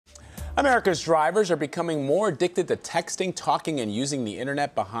America's drivers are becoming more addicted to texting, talking, and using the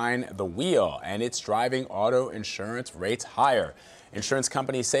internet behind the wheel, and it's driving auto insurance rates higher. Insurance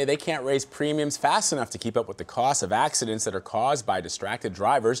companies say they can't raise premiums fast enough to keep up with the cost of accidents that are caused by distracted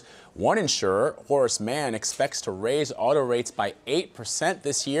drivers. One insurer, Horace Mann, expects to raise auto rates by 8%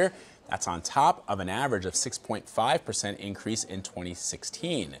 this year. That's on top of an average of 6.5% increase in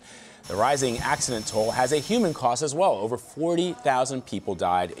 2016. The rising accident toll has a human cost as well. Over 40,000 people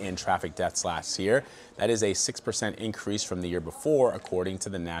died in traffic deaths last year. That is a 6% increase from the year before, according to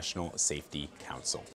the National Safety Council.